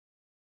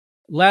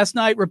Last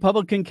night,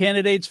 Republican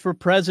candidates for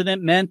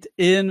president met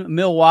in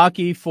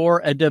Milwaukee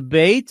for a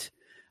debate.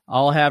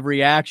 I'll have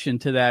reaction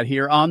to that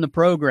here on the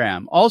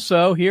program.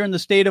 Also, here in the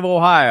state of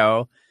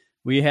Ohio,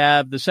 we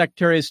have the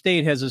Secretary of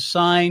State has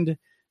assigned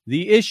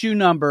the issue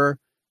number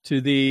to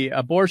the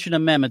abortion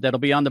amendment that'll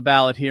be on the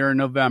ballot here in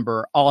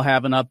November. I'll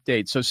have an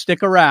update. So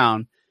stick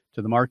around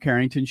to the Mark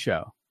Harrington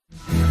Show.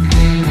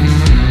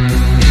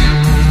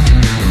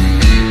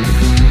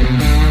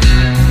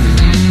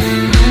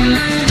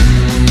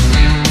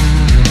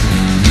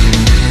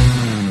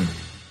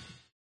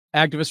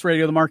 Activist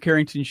Radio, the Mark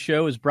Harrington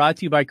Show, is brought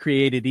to you by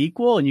Created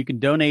Equal, and you can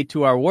donate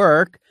to our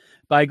work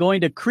by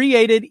going to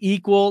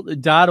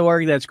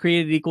createdequal.org. That's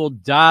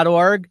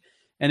createdequal.org.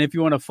 And if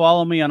you want to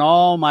follow me on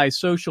all my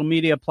social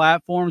media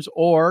platforms,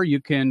 or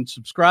you can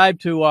subscribe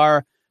to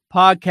our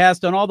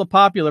podcast on all the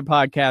popular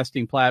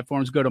podcasting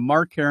platforms, go to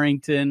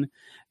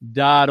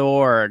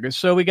markharrington.org.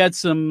 So we got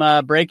some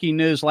breaking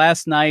news.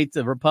 Last night,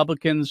 the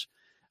Republicans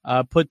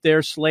put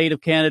their slate of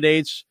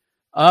candidates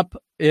up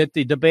at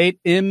the debate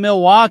in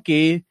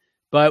Milwaukee,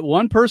 but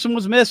one person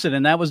was missing,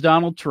 and that was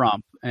Donald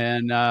Trump.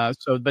 And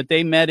but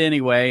they met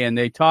anyway, and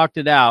they talked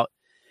it out.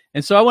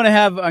 And so I'm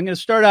going to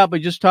start out by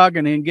just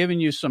talking and giving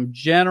you some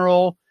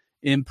general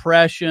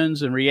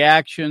impressions and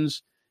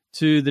reactions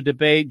to the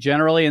debate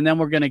generally, and then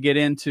we're going to get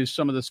into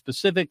some of the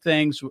specific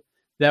things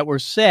that were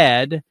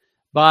said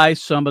by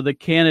some of the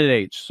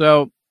candidates.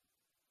 So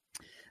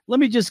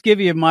let me just give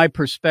you my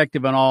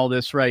perspective on all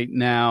this right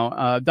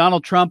now.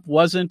 Donald Trump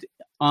wasn't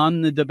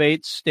on the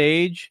debate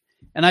stage,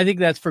 and I think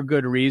that's for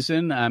good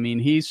reason. I mean,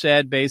 he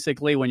said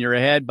basically when you're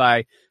ahead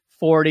by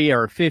 40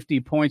 or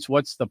 50 points,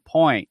 what's the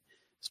point?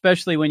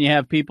 Especially when you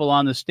have people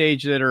on the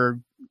stage that are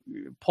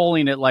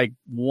polling at like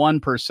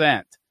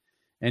 1%,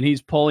 and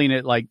he's polling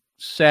at like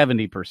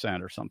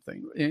 70% or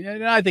something.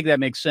 And I think that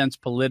makes sense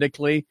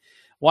politically.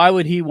 Why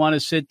would he want to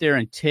sit there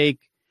and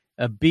take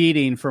a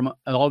beating from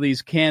all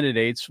these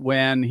candidates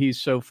when he's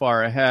so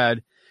far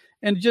ahead,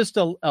 and just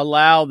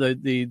allow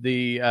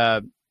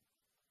the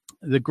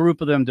group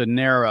of them to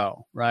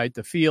narrow, right?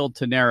 The field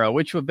to narrow,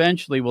 which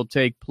eventually will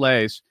take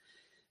place.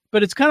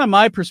 But it's kind of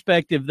my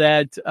perspective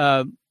that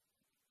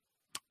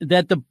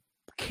the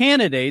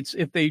candidates,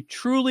 if they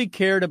truly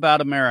cared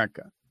about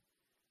America,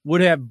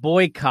 would have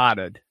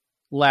boycotted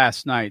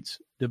last night's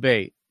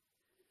debate.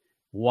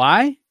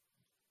 Why?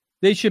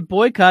 They should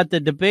boycott the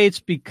debates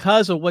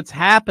because of what's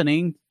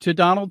happening to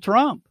Donald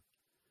Trump.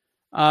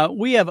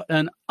 We have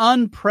an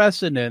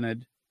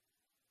unprecedented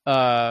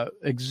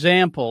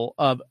example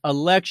of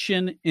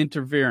election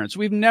interference.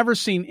 We've never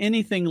seen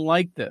anything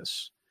like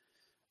this.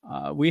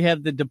 We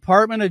have the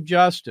Department of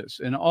Justice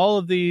and all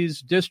of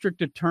these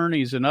district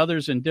attorneys and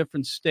others in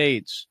different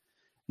states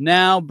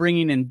now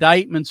bringing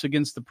indictments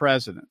against the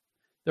president.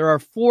 There are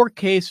 4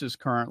 cases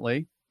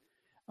currently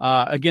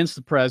against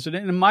the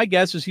president, and my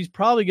guess is he's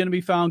probably going to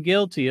be found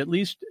guilty, at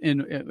least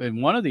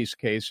in one of these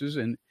cases,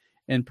 and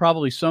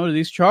probably some of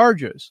these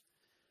charges.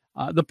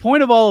 The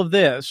point of all of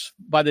this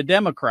by the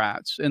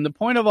Democrats, and the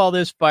point of all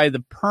this by the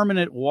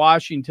permanent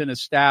Washington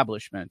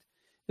establishment,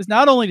 is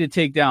not only to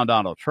take down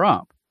Donald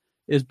Trump,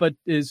 is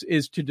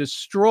to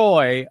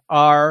destroy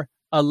our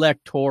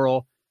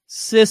electoral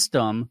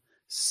system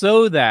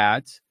so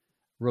that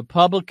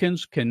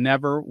Republicans can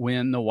never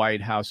win the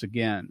White House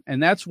again.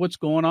 And that's what's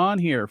going on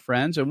here,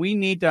 friends. And we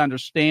need to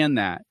understand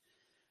that.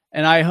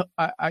 And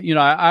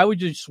I would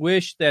just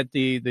wish that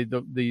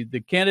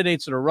the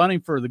candidates that are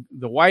running for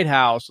the White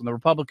House on the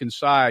Republican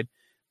side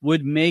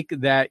would make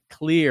that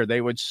clear.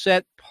 They would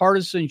set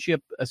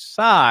partisanship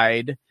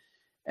aside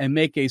and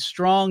make a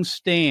strong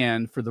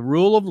stand for the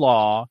rule of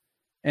law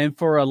and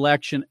for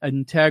election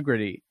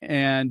integrity.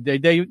 And they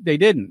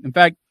didn't. In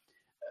fact,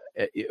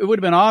 it would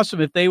have been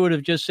awesome if they would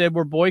have just said,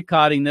 we're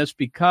boycotting this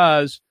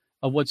because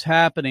of what's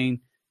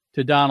happening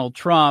to Donald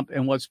Trump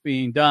and what's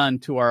being done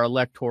to our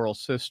electoral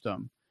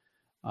system.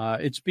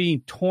 It's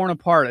being torn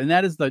apart, and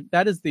that is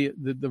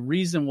the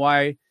reason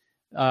why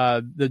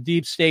the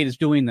deep state is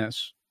doing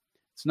this.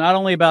 It's not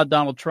only about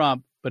Donald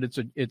Trump, but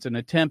it's an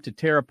attempt to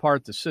tear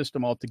apart the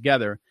system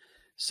altogether,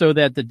 so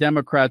that the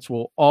Democrats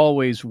will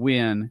always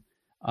win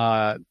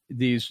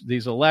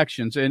these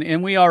elections.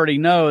 And we already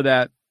know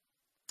that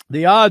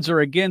the odds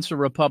are against a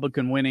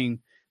Republican winning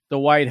the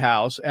White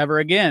House ever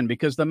again,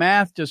 because the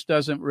math just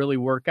doesn't really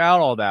work out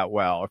all that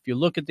well. If you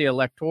look at the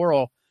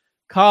Electoral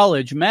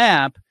College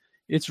map,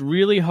 it's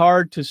really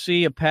hard to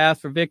see a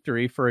path for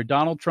victory for a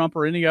Donald Trump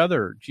or any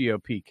other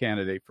GOP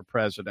candidate for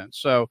president.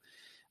 So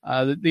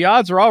the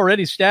odds are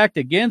already stacked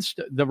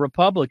against the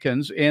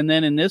Republicans. And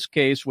then in this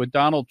case, with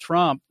Donald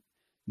Trump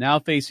now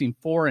facing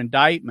 4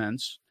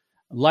 indictments,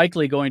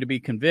 likely going to be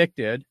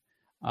convicted,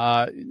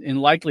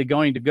 and likely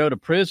going to go to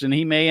prison,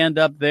 he may end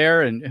up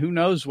there, and who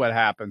knows what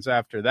happens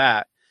after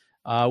that.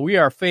 We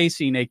are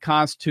facing a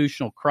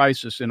constitutional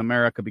crisis in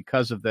America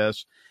because of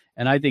this.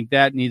 And I think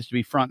that needs to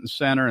be front and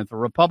center. And if the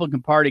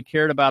Republican Party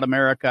cared about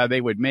America, they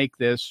would make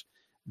this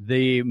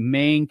the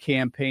main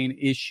campaign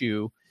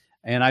issue.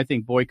 And I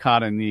think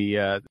boycotting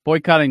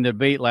the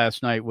debate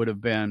last night would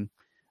have been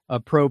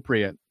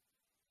appropriate.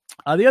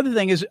 The other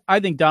thing is, I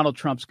think Donald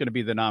Trump's going to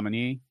be the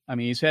nominee. I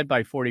mean, he's ahead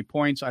by 40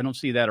 points. I don't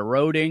see that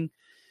eroding.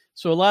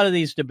 So a lot of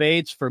these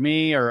debates for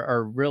me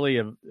are really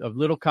of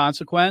little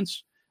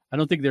consequence. I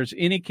don't think there's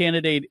any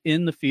candidate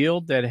in the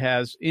field that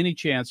has any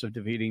chance of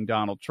defeating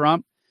Donald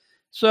Trump.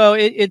 So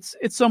it's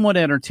somewhat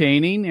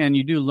entertaining, and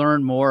you do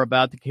learn more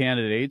about the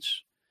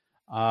candidates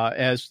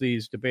as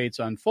these debates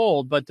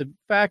unfold. But the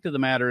fact of the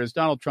matter is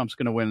Donald Trump's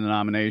going to win the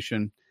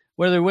nomination.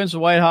 Whether he wins the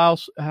White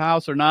House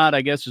or not,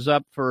 I guess, is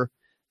up for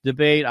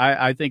debate.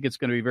 I think it's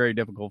going to be very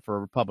difficult for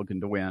a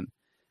Republican to win.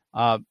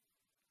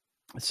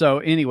 So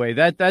anyway,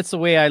 that's the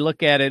way I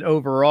look at it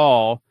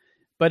overall.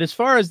 But as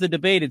far as the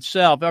debate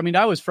itself, I mean,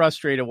 I was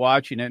frustrated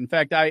watching it. In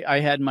fact, I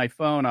had my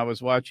phone. I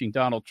was watching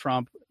Donald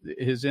Trump,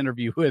 his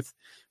interview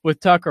with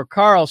Tucker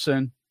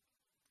Carlson,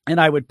 and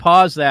I would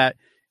pause that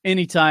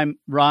anytime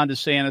Ron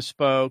DeSantis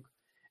spoke,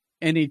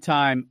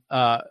 anytime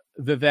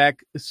Vivek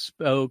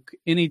spoke,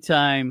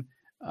 anytime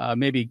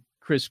maybe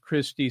Chris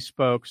Christie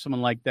spoke,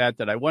 someone like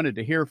that I wanted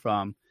to hear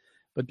from.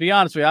 But to be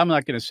honest with you, I'm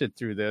not going to sit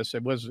through this.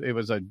 It was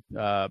a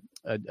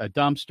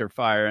dumpster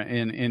fire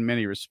in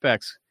many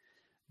respects.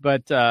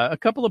 But a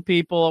couple of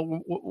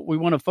people we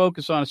want to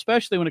focus on,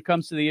 especially when it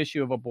comes to the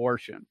issue of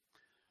abortion.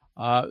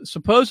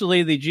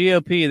 Supposedly, the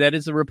GOP, that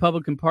is the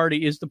Republican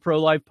Party, is the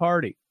pro-life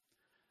party.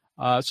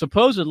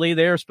 Supposedly,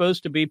 they are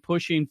supposed to be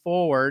pushing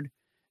forward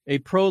a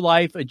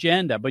pro-life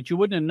agenda, but you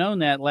wouldn't have known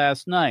that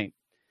last night.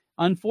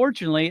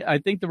 Unfortunately, I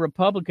think the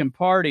Republican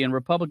Party and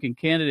Republican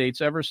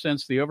candidates, ever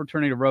since the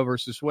overturning of Roe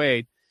versus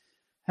Wade,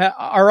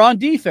 are on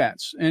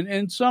defense,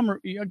 and some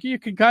you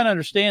can kind of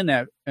understand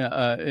that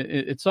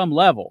at some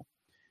level.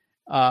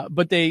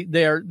 But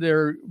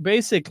they're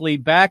basically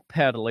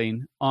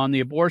backpedaling on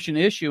the abortion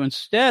issue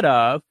instead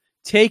of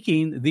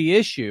taking the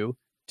issue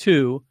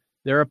to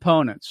their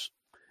opponents.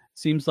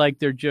 Seems like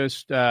they're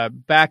just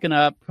backing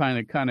up,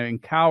 kind of in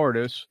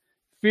cowardice,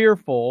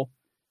 fearful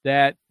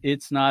that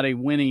it's not a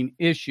winning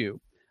issue.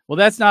 Well,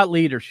 that's not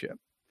leadership.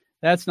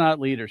 That's not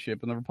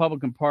leadership. And the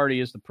Republican Party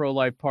is the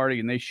pro-life party,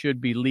 and they should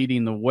be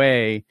leading the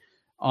way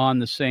on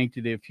the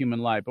sanctity of human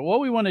life. But what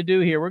we want to do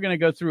here, we're going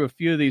to go through a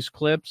few of these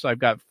clips. I've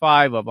got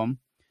 5 of them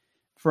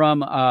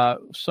from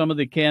some of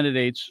the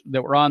candidates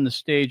that were on the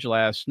stage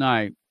last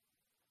night,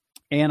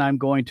 and I'm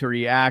going to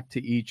react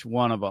to each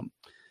one of them.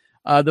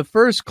 The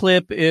first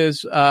clip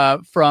is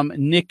from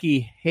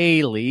Nikki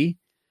Haley.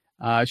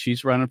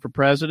 She's running for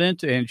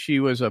president, and she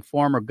was a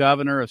former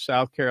governor of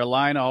South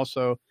Carolina,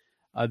 also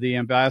the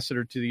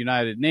ambassador to the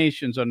United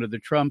Nations under the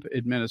Trump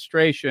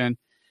administration.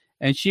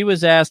 And she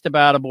was asked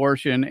about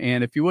abortion.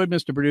 And if you would,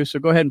 Mr. Producer,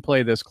 go ahead and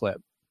play this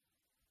clip.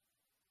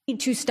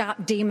 Need to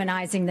stop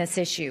demonizing this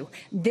issue.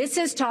 This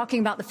is talking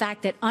about the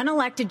fact that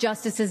unelected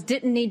justices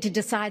didn't need to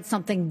decide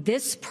something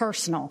this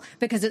personal,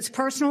 because it's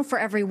personal for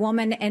every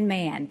woman and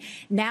man.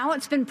 Now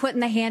it's been put in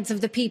the hands of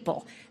the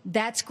people.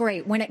 That's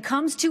great. When it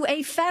comes to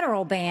a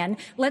federal ban,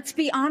 let's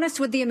be honest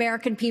with the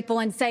American people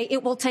and say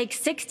it will take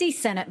 60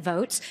 Senate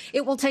votes.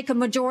 It will take a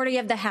majority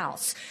of the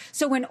House.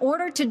 So in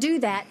order to do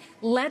that,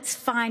 let's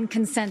find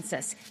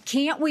consensus.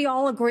 Can't we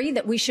all agree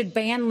that we should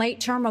ban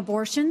late-term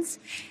abortions?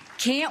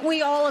 Can't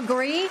we all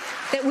agree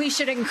that we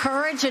should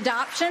encourage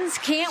adoptions?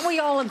 Can't we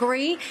all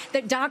agree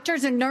that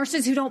doctors and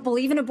nurses who don't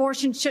believe in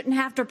abortion shouldn't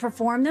have to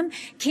perform them?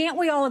 Can't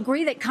we all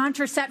agree that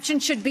contraception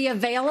should be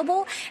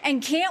available?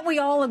 And can't we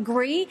all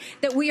agree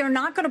that we are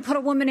not going to put a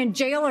woman in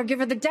jail or give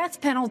her the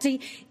death penalty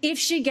if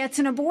she gets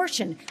an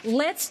abortion?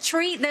 Let's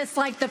treat this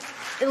like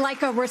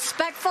a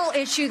respectful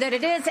issue that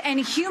it is, and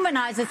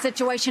humanize the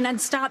situation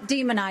and stop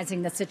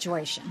demonizing the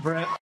situation.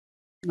 Brett.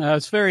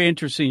 It's very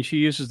interesting. She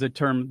uses the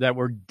term that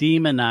we're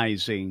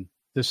demonizing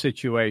the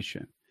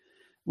situation.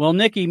 Well,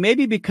 Nikki,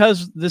 maybe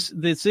because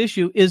this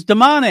issue is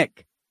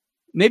demonic.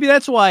 Maybe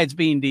that's why it's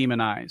being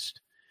demonized.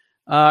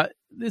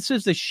 This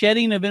is the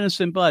shedding of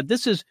innocent blood.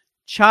 This is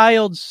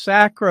child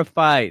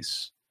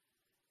sacrifice.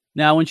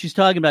 Now, when she's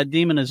talking about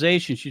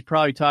demonization, she's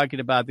probably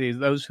talking about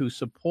those who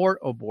support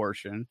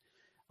abortion.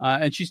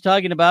 And she's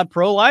talking about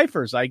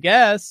pro-lifers, I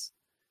guess.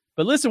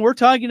 But listen, we're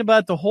talking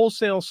about the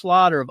wholesale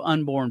slaughter of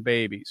unborn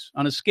babies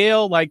on a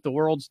scale like the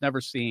world's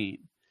never seen.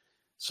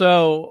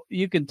 So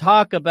you can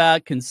talk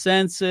about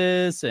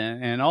consensus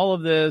and all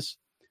of this,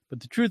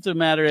 but the truth of the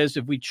matter is,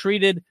 if we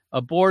treated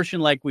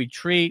abortion like we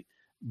treat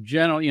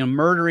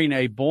murdering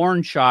a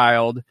born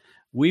child,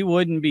 we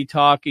wouldn't be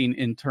talking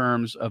in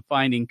terms of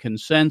finding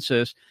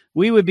consensus.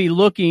 We would be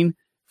looking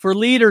for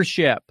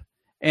leadership.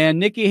 And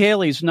Nikki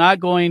Haley's not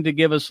going to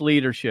give us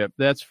leadership,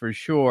 that's for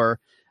sure.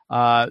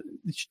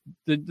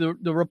 The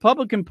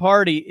Republican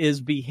Party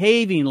is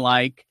behaving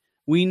like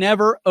we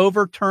never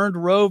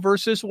overturned Roe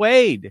versus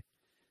Wade.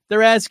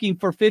 They're asking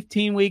for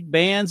 15-week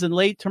bans and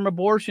late-term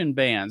abortion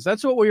bans.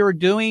 That's what we were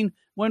doing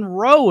when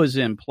Roe was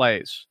in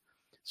place.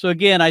 So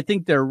again, I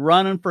think they're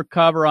running for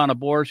cover on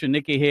abortion.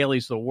 Nikki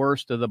Haley's the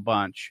worst of the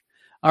bunch.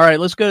 All right,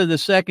 let's go to the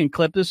second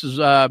clip. This is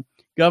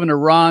Governor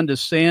Ron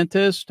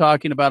DeSantis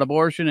talking about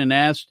abortion and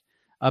asked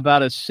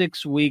about a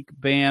 6-week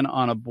ban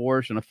on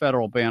abortion, a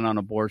federal ban on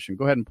abortion.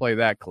 Go ahead and play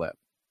that clip.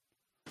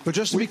 But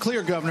just to be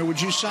clear, Governor,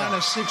 would you sign a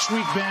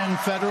 6-week ban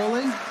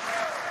federally?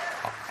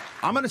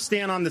 I'm going to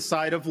stand on the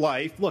side of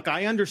life. Look,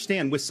 I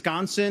understand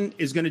Wisconsin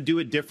is going to do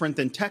it different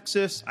than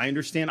Texas. I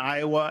understand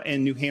Iowa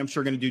and New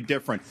Hampshire are going to do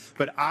different.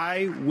 But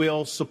I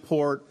will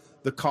support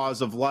the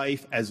cause of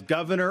life as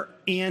governor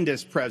and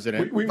as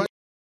president.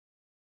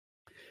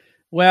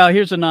 Well,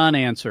 here's a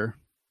non-answer.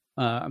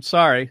 I'm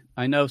sorry.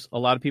 I know a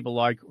lot of people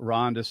like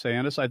Ron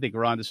DeSantis. I think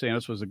Ron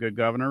DeSantis was a good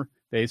governor,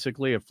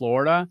 basically, of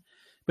Florida.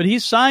 But he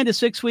signed a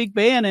 6-week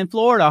ban in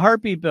Florida, a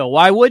heartbeat bill.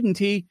 Why wouldn't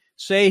he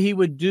say he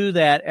would do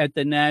that at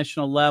the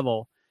national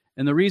level?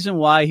 And the reason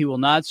why he will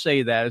not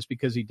say that is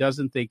because he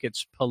doesn't think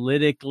it's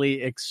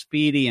politically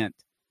expedient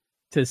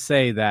to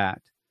say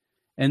that.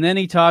 And then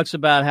he talks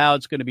about how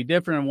it's going to be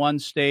different in one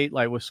state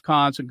like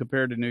Wisconsin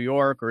compared to New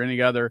York or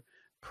any other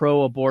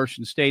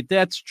pro-abortion state.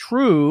 That's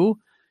true.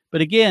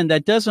 But again,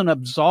 that doesn't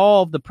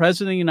absolve the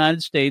president of the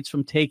United States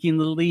from taking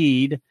the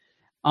lead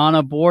on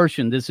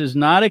abortion. This is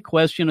not a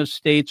question of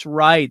states'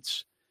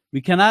 rights.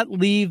 We cannot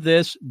leave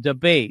this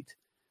debate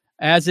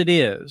as it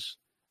is,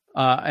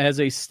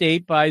 as a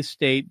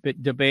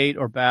state-by-state debate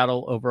or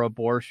battle over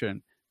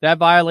abortion. That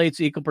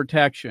violates equal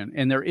protection,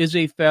 and there is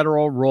a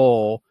federal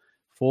role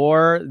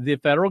for the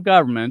federal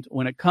government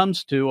when it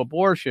comes to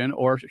abortion,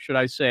 or should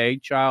I say,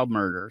 child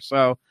murder.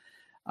 So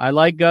I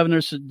like Governor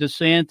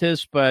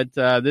DeSantis, but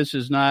this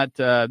is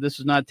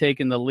not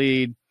taking the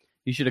lead.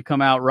 He should have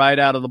come out right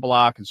out of the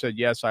block and said,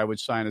 yes, I would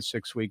sign a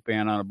 6-week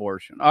ban on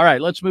abortion. All right,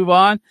 let's move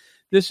on.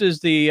 This is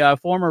the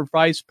former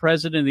Vice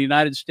President of the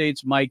United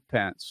States, Mike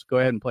Pence. Go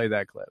ahead and play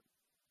that clip.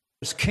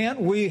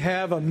 Can't we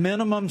have a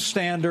minimum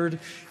standard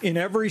in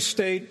every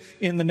state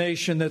in the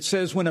nation that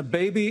says when a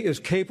baby is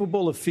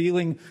capable of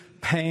feeling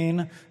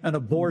pain, an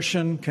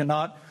abortion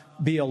cannot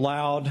be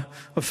allowed?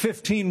 A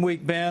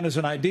 15-week ban is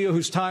an idea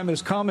whose time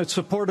has come. It's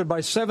supported by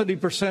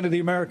 70% of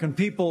the American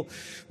people,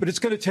 but it's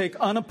going to take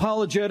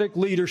unapologetic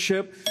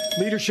leadership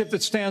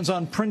that stands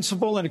on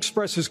principle and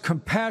expresses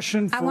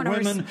compassion for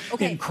women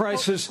in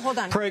crisis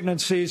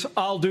pregnancies.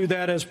 I'll do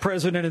that as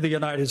President of the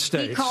United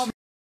States.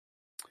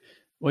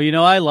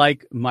 Well, I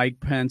like Mike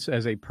Pence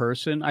as a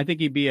person. I think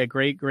he'd be a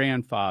great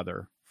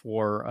grandfather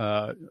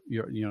for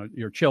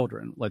your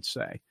children, let's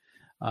say.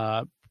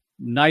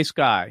 Nice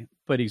guy,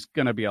 but he's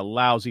going to be a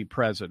lousy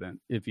president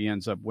if he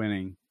ends up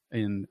winning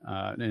in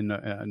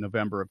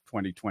November of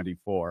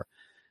 2024.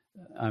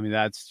 I mean,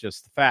 that's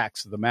just the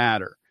facts of the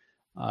matter.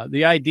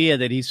 The idea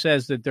that he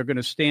says that they're going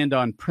to stand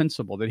on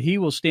principle, that he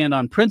will stand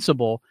on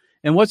principle.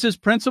 And what's his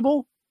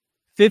principle?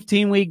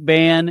 15-week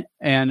ban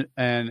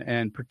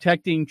and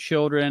protecting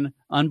children,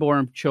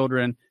 unborn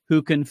children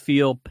who can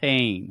feel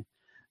pain.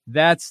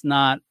 That's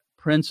not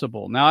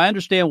principle. Now, I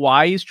understand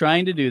why he's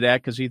trying to do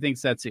that, because he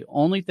thinks that's the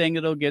only thing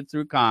that'll get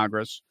through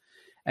Congress.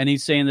 And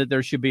he's saying that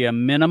there should be a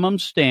minimum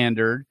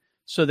standard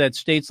so that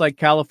states like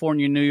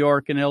California, New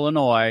York, and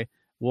Illinois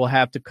will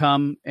have to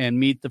come and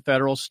meet the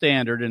federal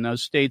standard. And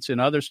those states and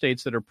other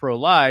states that are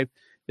pro-life,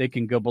 they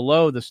can go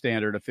below the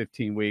standard of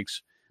 15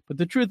 weeks. But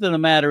the truth of the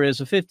matter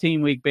is a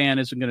 15-week ban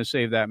isn't going to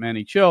save that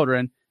many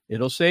children.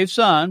 It'll save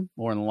some,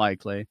 more than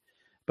likely.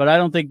 But I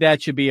don't think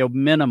that should be a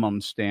minimum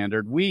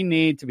standard. We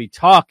need to be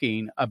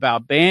talking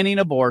about banning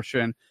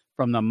abortion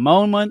from the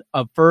moment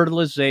of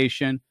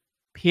fertilization,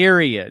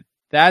 period.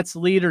 That's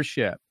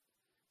leadership.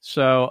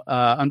 So,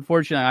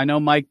 unfortunately, I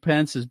know Mike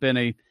Pence has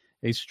been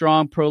a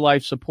strong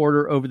pro-life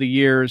supporter over the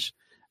years,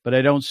 but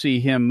I don't see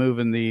him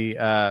moving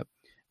the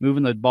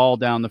ball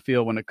down the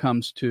field when it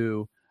comes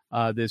to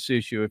this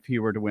issue if he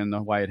were to win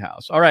the White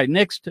House. All right,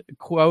 next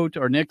quote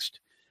or next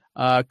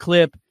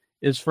clip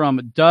is from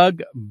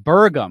Doug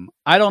Burgum.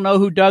 I don't know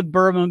who Doug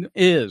Burgum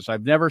is.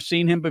 I've never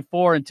seen him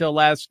before until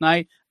last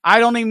night. I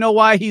don't even know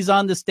why he's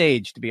on the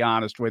stage, to be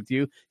honest with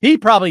you. He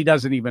probably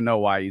doesn't even know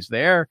why he's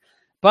there.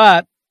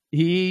 But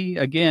he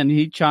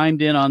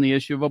chimed in on the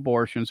issue of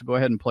abortion. So go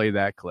ahead and play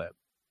that clip.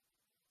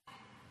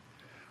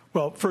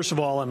 Well, first of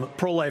all, I'm a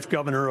pro-life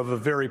governor of a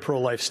very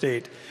pro-life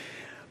state.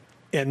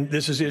 And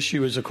this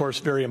issue is, of course,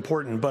 very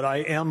important. But I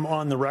am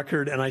on the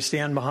record, and I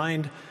stand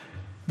behind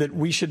that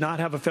we should not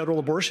have a federal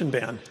abortion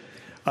ban.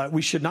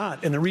 We should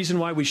not. And the reason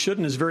why we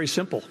shouldn't is very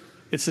simple.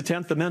 It's the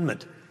 10th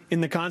Amendment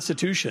in the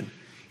Constitution.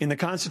 In the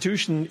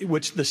Constitution,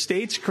 which the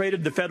states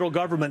created the federal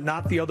government,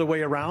 not the other way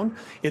around,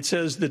 it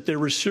says that there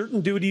were certain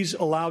duties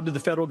allowed to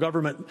the federal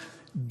government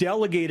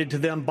delegated to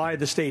them by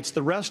the states.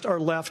 The rest are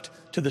left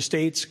to the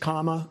states,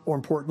 or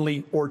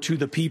importantly, or to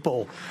the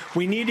people.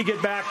 We need to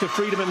get back to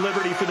freedom and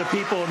liberty for the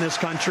people in this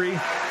country.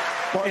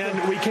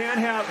 And we can't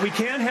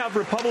have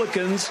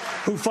Republicans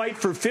who fight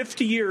for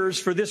 50 years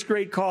for this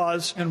great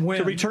cause and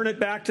to return it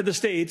back to the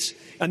states.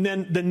 And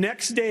then the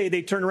next day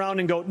they turn around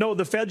and go, no,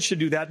 the feds should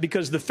do that,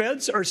 because the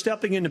feds are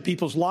stepping into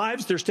people's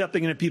lives. They're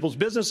stepping into people's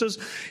businesses.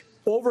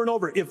 Over and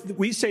over. If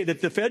we say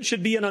that the Fed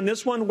should be in on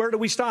this one, where do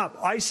we stop?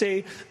 I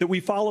say that we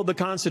follow the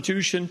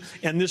Constitution,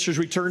 and this is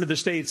returned to the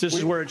states. This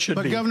is where it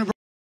should be.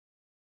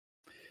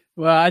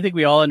 Well, I think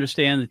we all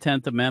understand the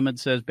 10th Amendment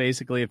says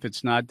basically if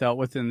it's not dealt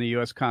with in the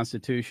U.S.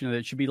 Constitution, that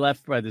it should be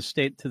left by the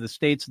state to the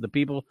states of the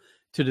people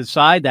to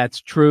decide. That's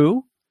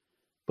true.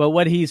 But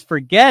what he's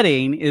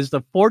forgetting is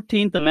the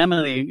 14th Amendment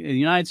of the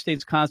United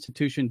States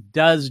Constitution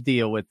does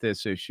deal with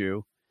this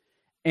issue.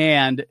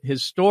 And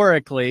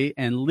historically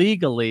and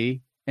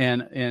legally,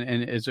 and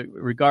as it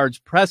regards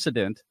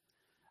precedent,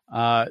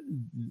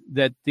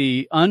 that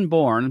the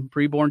unborn,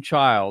 preborn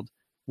child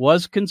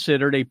was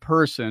considered a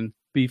person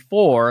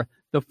before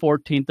the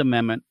 14th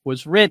Amendment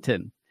was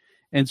written.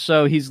 And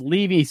so he's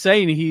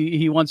saying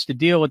he wants to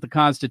deal with the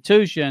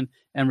Constitution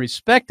and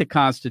respect the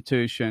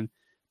Constitution,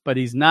 but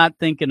he's not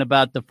thinking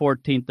about the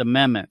 14th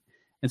Amendment.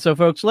 And so,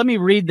 folks, let me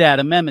read that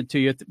amendment to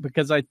you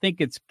because I think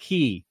it's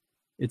key.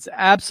 It's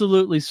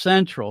absolutely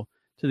central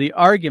to the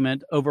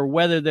argument over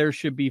whether there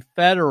should be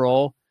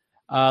federal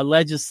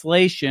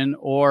legislation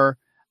or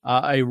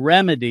a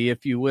remedy,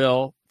 if you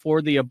will,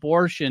 for the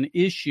abortion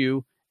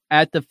issue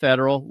at the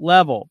federal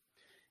level.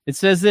 It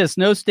says this: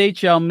 no state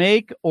shall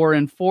make or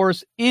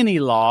enforce any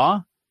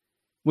law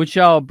which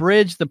shall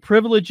abridge the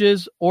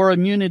privileges or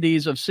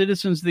immunities of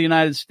citizens of the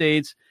United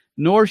States,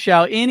 nor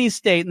shall any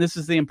state, and this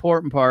is the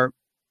important part,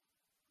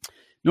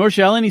 nor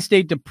shall any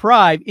state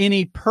deprive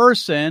any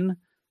person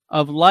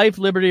of life,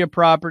 liberty, or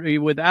property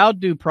without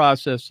due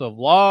process of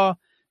law,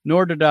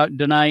 nor to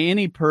deny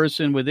any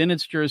person within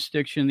its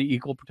jurisdiction the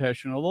equal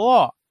protection of the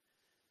law.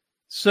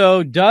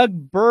 So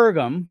Doug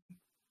Burgum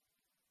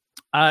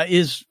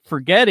is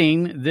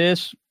forgetting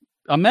this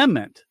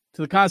amendment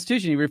to the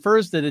Constitution. He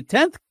refers to the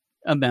 10th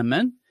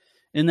Amendment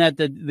in that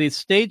the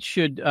states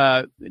should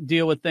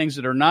deal with things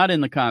that are not in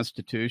the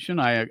Constitution.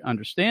 I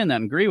understand that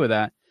and agree with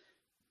that.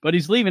 But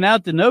he's leaving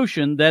out the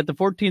notion that the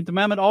 14th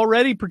Amendment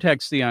already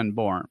protects the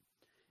unborn.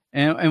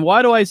 And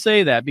why do I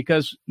say that?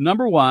 Because,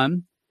 number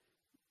one,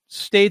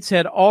 states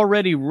had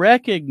already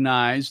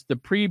recognized the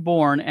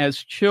preborn as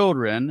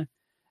children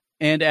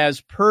and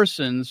as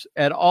persons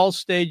at all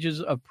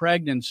stages of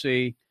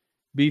pregnancy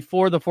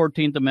before the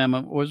 14th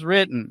Amendment was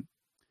written.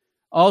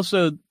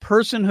 Also,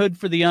 personhood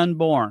for the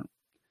unborn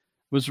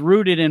was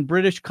rooted in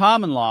British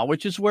common law,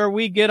 which is where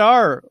we get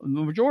the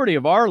majority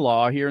of our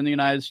law here in the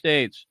United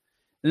States.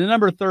 And then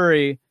number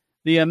three,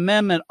 the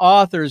amendment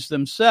authors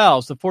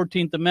themselves, the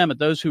 14th Amendment,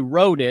 those who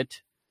wrote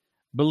it,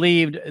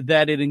 believed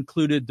that it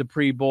included the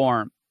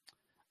preborn.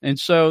 And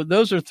so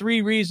those are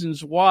three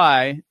reasons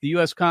why the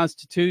U.S.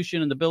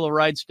 Constitution and the Bill of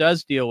Rights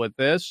does deal with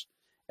this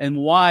and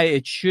why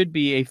it should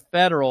be a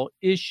federal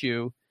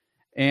issue,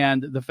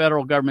 and the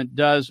federal government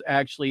does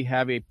actually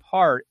have a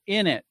part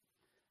in it.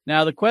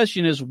 Now, the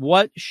question is,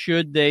 what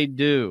should they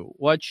do?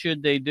 What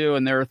should they do?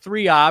 And there are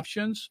three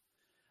options.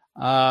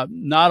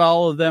 Not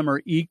all of them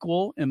are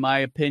equal, in my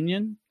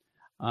opinion.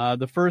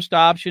 The first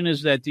option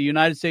is that the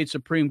United States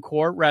Supreme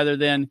Court, rather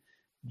than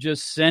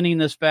just sending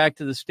this back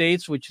to the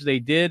states, which they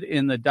did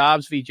in the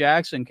Dobbs v.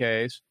 Jackson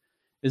case,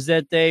 is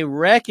that they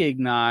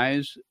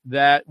recognize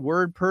that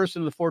word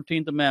person of the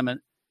 14th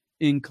Amendment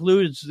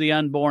includes the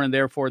unborn, and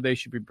therefore they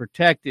should be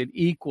protected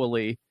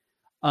equally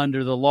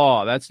under the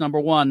law. That's number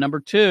one. Number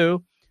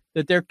two,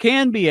 that there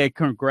can be a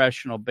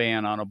congressional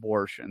ban on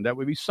abortion that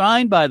would be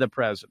signed by the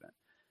president.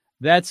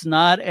 That's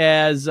not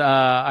as,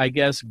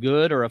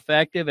 good or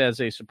effective as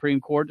a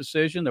Supreme Court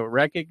decision that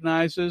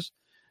recognizes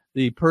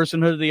the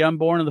personhood of the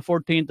unborn in the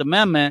 14th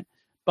Amendment,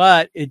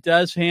 but it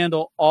does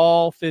handle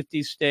all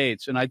 50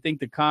 states. And I think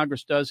the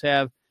Congress does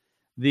have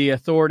the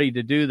authority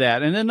to do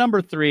that. And then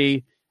number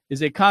three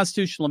is a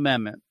constitutional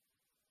amendment.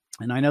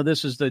 And I know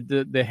this is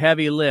the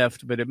heavy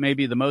lift, but it may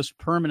be the most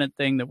permanent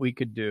thing that we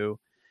could do.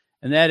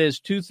 And that is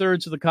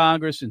 2/3 of the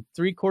Congress and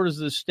 3/4 of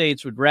the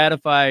states would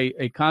ratify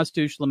a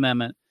constitutional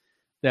amendment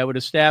that would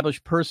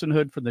establish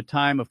personhood from the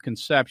time of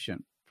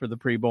conception for the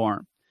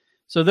preborn.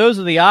 So those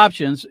are the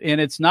options, and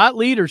it's not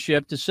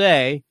leadership to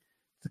say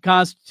the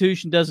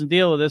Constitution doesn't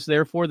deal with this,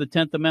 therefore the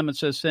 10th Amendment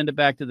says send it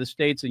back to the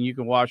states and you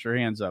can wash your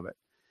hands of it.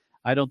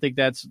 I don't think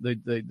that's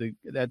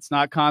that's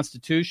not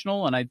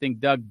constitutional, and I think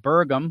Doug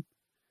Burgum,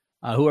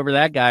 whoever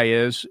that guy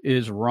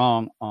is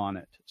wrong on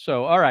it.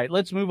 So, all right,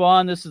 let's move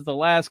on. This is the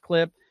last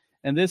clip,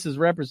 and this is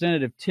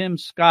Representative Tim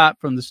Scott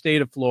from the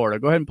state of Florida.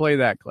 Go ahead and play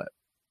that clip.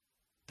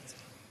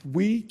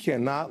 We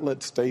cannot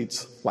let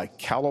states like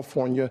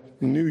California,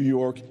 New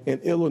York, and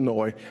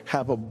Illinois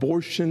have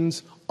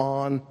abortions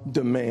on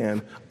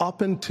demand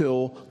up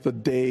until the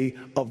day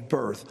of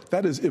birth.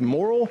 That is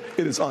immoral.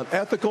 It is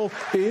unethical.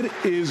 It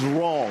is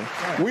wrong.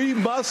 We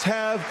must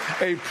have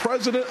a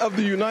president of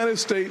the United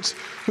States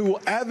who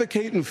will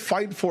advocate and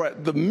fight for,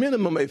 at the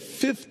minimum, a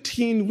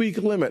 15-week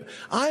limit.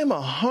 I am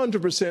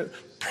 100%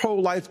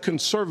 pro-life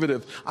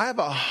conservative. I have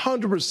a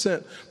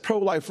 100%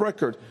 pro-life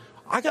record.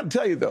 I got to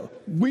tell you, though,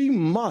 we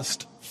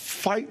must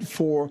fight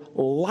for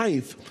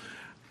life.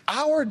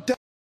 All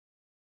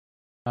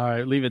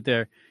right, leave it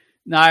there.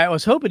 Now, I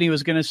was hoping he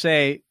was going to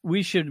say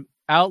we should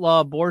outlaw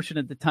abortion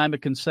at the time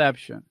of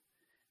conception.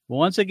 Well,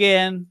 once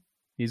again,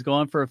 he's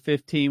going for a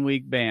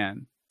 15-week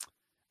ban.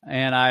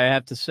 And I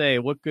have to say,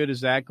 what good is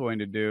that going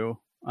to do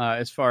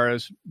as far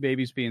as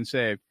babies being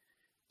saved?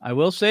 I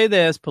will say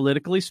this,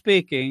 politically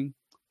speaking,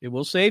 it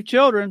will save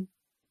children.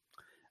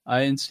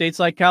 In states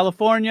like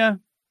California,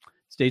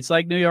 states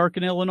like New York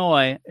and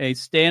Illinois, a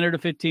standard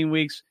of 15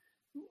 weeks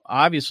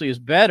obviously is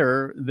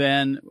better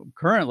than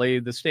currently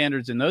the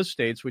standards in those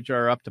states, which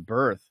are up to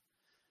birth.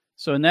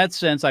 So in that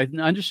sense, I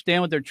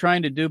understand what they're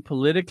trying to do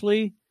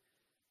politically,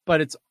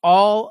 but it's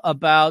all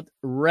about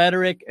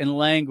rhetoric and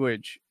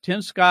language.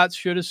 Tim Scott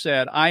should have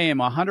said, I am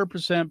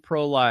 100%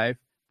 pro-life.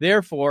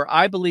 Therefore,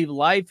 I believe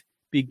life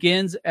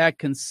begins at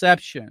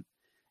conception.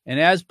 And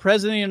as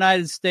President of the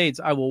United States,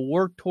 I will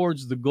work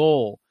towards the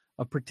goal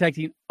of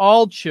protecting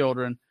all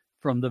children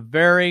from the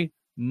very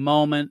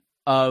moment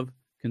of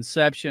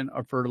conception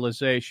or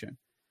fertilization.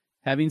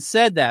 Having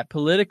said that,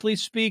 politically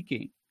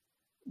speaking,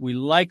 we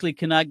likely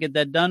cannot get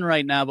that done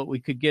right now, but we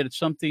could get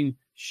something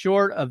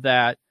short of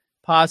that,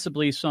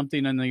 possibly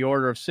something in the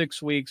order of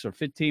 6 weeks or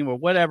 15 or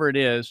whatever it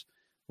is.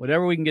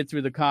 Whatever we can get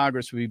through the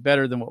Congress would be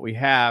better than what we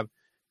have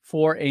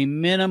for a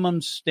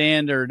minimum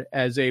standard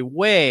as a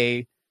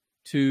way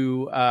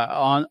to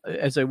as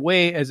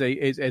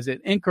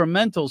an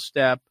incremental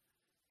step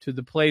to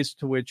the place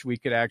to which we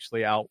could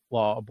actually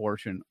outlaw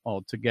abortion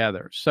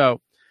altogether. So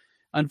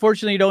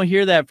unfortunately, you don't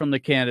hear that from the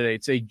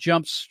candidates. They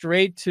jump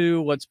straight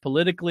to what's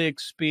politically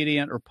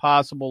expedient or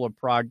possible or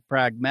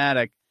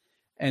pragmatic,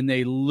 and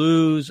they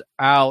lose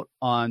out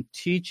on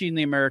teaching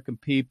the American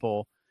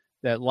people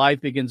that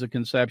life begins at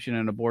conception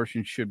and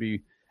abortion should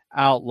be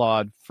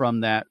outlawed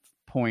from that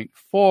point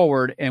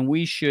forward, and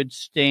we should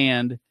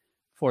stand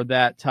for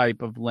that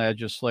type of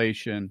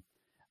legislation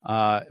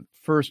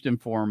first and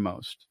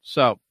foremost.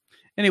 So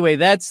anyway,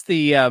 that's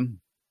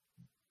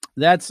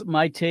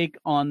my take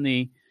on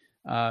the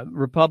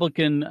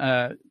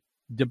Republican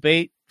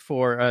debate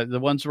for the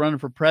ones running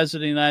for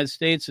president of the United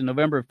States in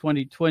November of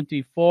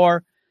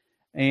 2024.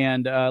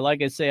 And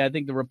like I say, I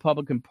think the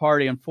Republican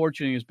Party,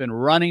 unfortunately, has been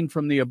running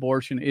from the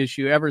abortion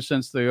issue ever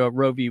since the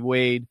Roe v.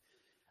 Wade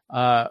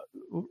was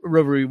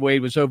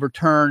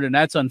overturned, and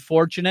that's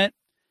unfortunate.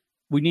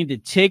 We need to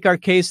take our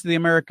case to the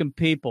American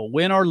people,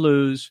 win or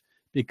lose,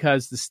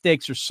 because the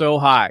stakes are so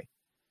high.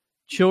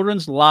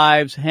 Children's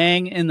lives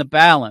hang in the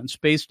balance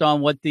based on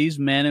what these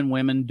men and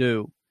women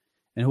do.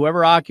 And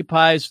whoever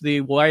occupies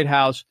the White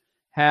House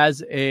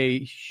has a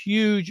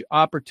huge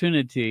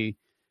opportunity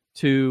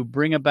to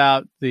bring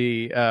about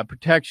the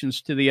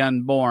protections to the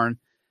unborn,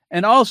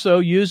 and also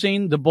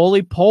using the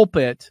bully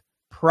pulpit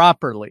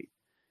properly.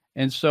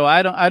 And so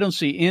I don't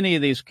see any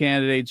of these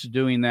candidates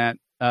doing that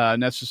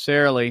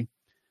necessarily.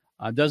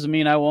 Doesn't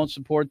mean I won't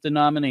support the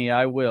nominee.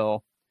 I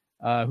will,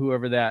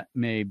 whoever that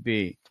may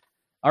be.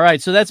 All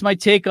right, so that's my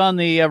take on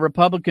the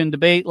Republican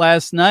debate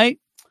last night.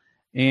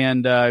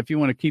 And if you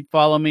want to keep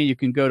following me, you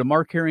can go to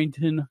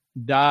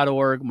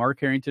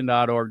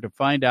markharrington.org to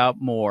find out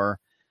more.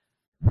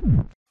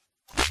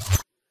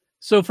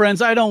 So,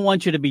 friends, I don't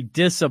want you to be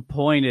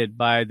disappointed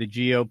by the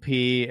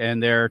GOP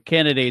and their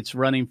candidates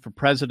running for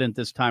president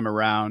this time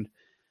around.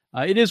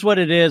 It is what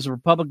it is. The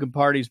Republican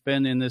Party's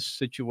been in this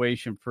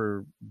situation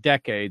for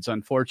decades,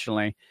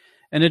 unfortunately,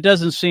 and it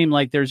doesn't seem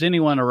like there's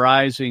anyone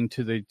arising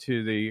to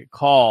the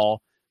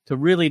call to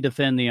really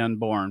defend the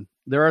unborn.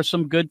 There are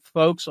some good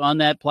folks on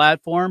that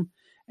platform,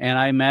 and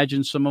I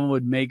imagine someone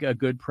would make a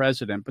good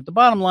president. But the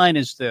bottom line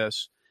is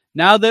this.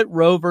 Now that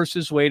Roe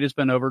versus Wade has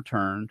been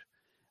overturned,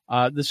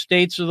 the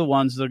states are the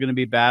ones that are going to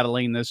be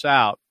battling this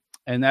out,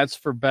 and that's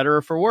for better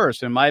or for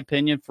worse. In my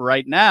opinion, for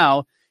right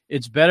now,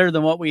 it's better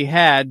than what we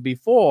had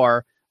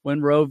before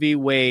when Roe v.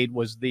 Wade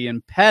was the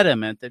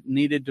impediment that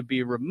needed to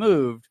be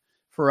removed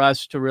for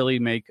us to really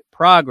make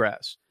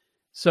progress.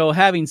 So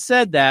having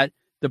said that,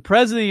 the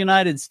President of the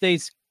United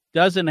States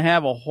doesn't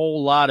have a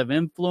whole lot of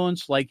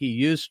influence like he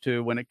used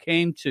to when it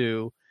came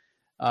to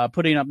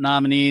putting up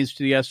nominees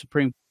to the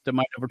Supreme Court that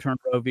might overturn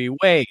Roe v.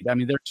 Wade. I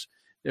mean,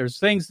 there's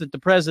things that the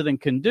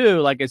president can do,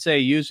 like I say,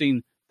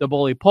 using the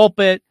bully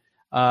pulpit,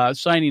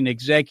 signing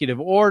executive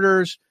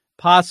orders,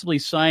 possibly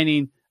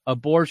signing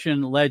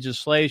abortion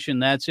legislation.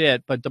 That's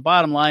it. But the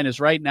bottom line is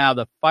right now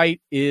the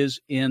fight is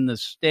in the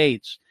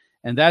states,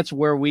 and that's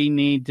where we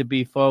need to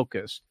be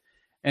focused.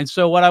 And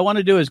so what I want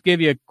to do is give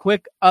you a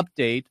quick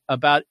update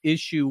about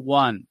issue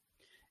 1.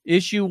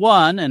 Issue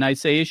 1, and I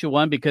say issue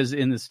 1 because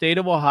in the state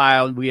of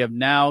Ohio, we have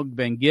now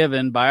been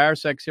given by our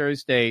Secretary of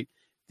State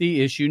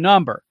the issue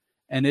number,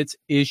 and it's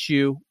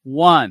issue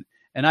 1.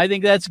 And I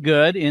think that's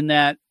good in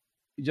that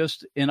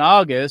just in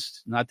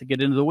August, not to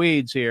get into the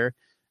weeds here,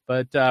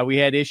 but we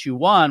had issue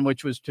 1,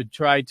 which was to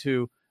try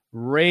to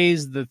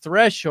raise the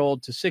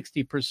threshold to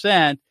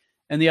 60%,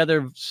 and the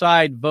other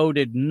side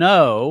voted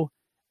no,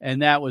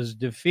 and that was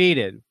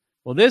defeated.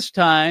 Well, this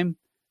time,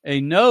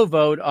 a no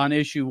vote on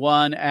issue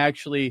 1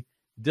 actually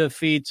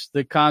defeats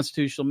the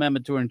constitutional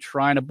amendment to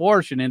enshrine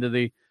abortion into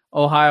the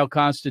Ohio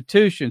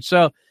Constitution.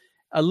 So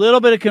a little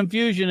bit of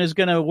confusion is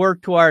going to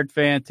work to our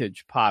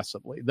advantage,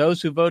 possibly.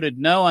 Those who voted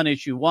no on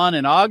issue 1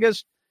 in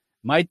August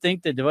might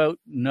think that to vote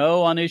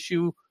no on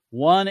issue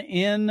 1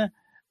 in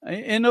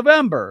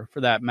November,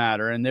 for that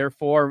matter, and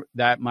therefore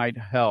that might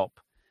help.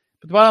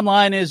 But the bottom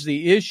line is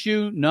the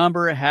issue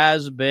number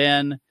has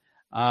been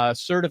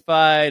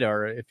certified,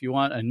 or if you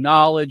want,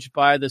 acknowledged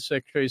by the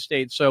Secretary of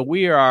State. So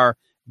we are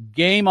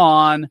game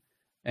on,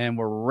 and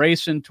we're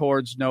racing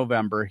towards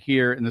November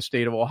here in the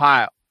state of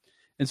Ohio.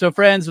 And so,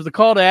 friends, the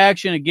call to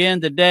action again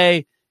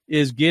today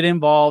is get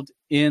involved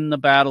in the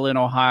battle in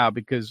Ohio,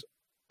 because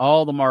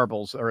all the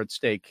marbles are at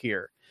stake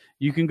here.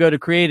 You can go to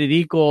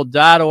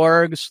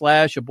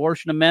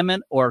createdequal.org/abortion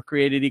amendment or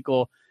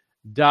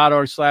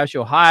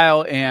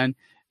createdequal.org/Ohio. And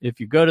if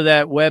you go to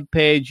that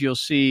webpage, you'll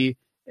see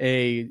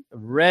a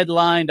red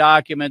line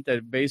document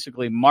that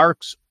basically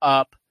marks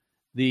up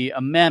the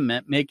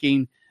amendment,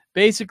 making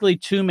basically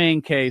two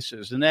main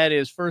cases. And that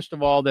is, first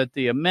of all, that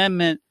the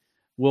amendment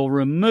will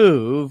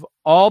remove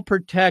all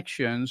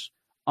protections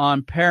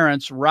on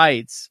parents'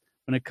 rights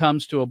when it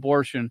comes to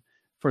abortion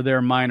for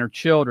their minor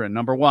children,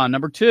 number one.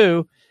 Number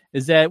two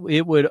is that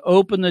it would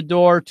open the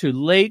door to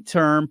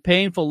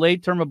painful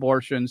late-term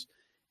abortions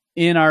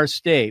in our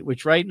state,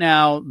 which right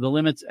now the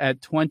limit's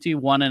at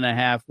 21 and a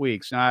half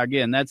weeks. Now,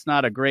 again, that's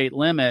not a great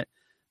limit,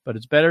 but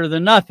it's better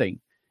than nothing.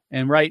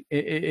 And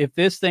if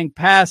this thing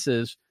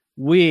passes,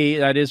 we,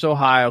 that is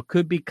Ohio,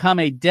 could become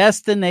a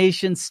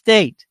destination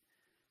state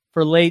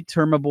for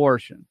late-term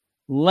abortion.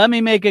 Let me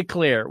make it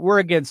clear. We're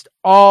against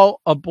all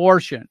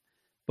abortion,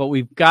 but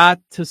we've got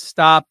to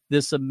stop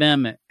this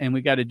amendment, and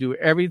we got to do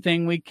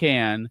everything we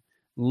can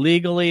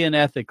legally and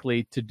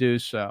ethically to do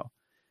so.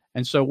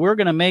 And so we're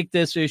going to make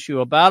this issue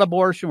about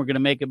abortion. We're going to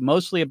make it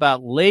mostly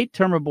about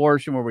late-term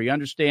abortion, where we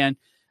understand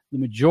the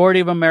majority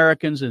of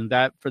Americans, and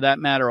that, for that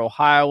matter,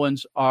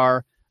 Ohioans,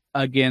 are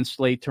against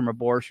late-term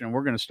abortion. And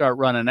we're going to start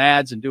running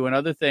ads and doing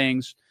other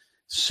things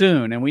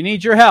soon. And we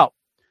need your help.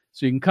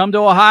 So you can come to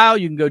Ohio.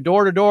 You can go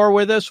door to door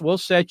with us. We'll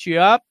set you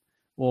up.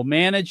 We'll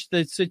manage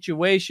the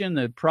situation,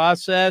 the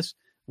process.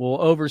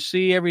 We'll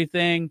oversee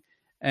everything,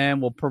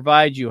 and we'll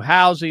provide you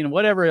housing and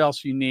whatever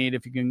else you need.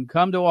 If you can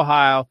come to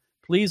Ohio,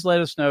 please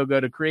let us know. Go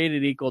to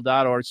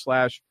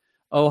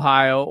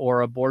createdequal.org/Ohio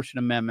or abortion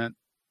amendment.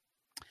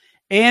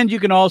 And you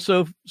can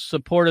also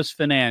support us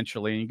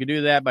financially. And you can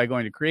do that by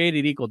going to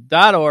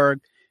createdequal.org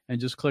and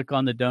just click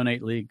on the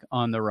donate link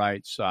on the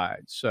right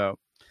side. So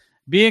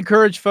be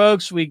encouraged,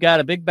 folks. We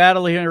got a big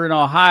battle here in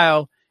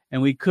Ohio,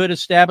 and we could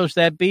establish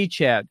that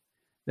beachhead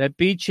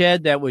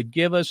that would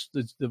give us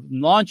the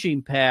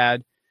launching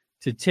pad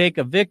to take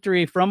a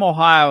victory from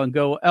Ohio and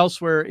go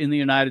elsewhere in the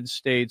United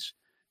States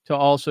to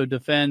also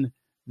defend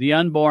the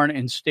unborn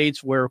in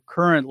states where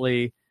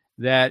currently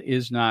that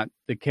is not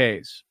the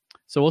case.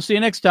 So we'll see you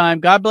next time.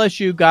 God bless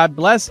you. God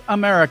bless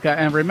America.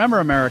 And remember,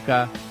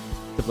 America,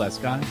 to bless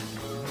God.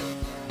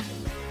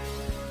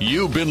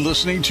 You've been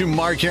listening to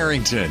Mark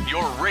Harrington,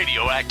 your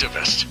radio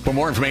activist. For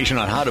more information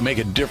on how to make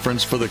a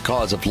difference for the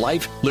cause of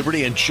life,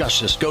 liberty, and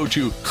justice, go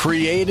to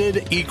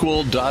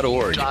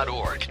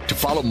createdequal.org. To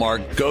follow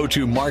Mark, go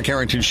to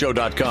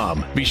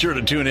markharringtonshow.com. Be sure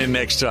to tune in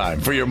next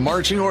time for your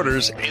marching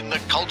orders in the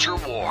culture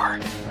war.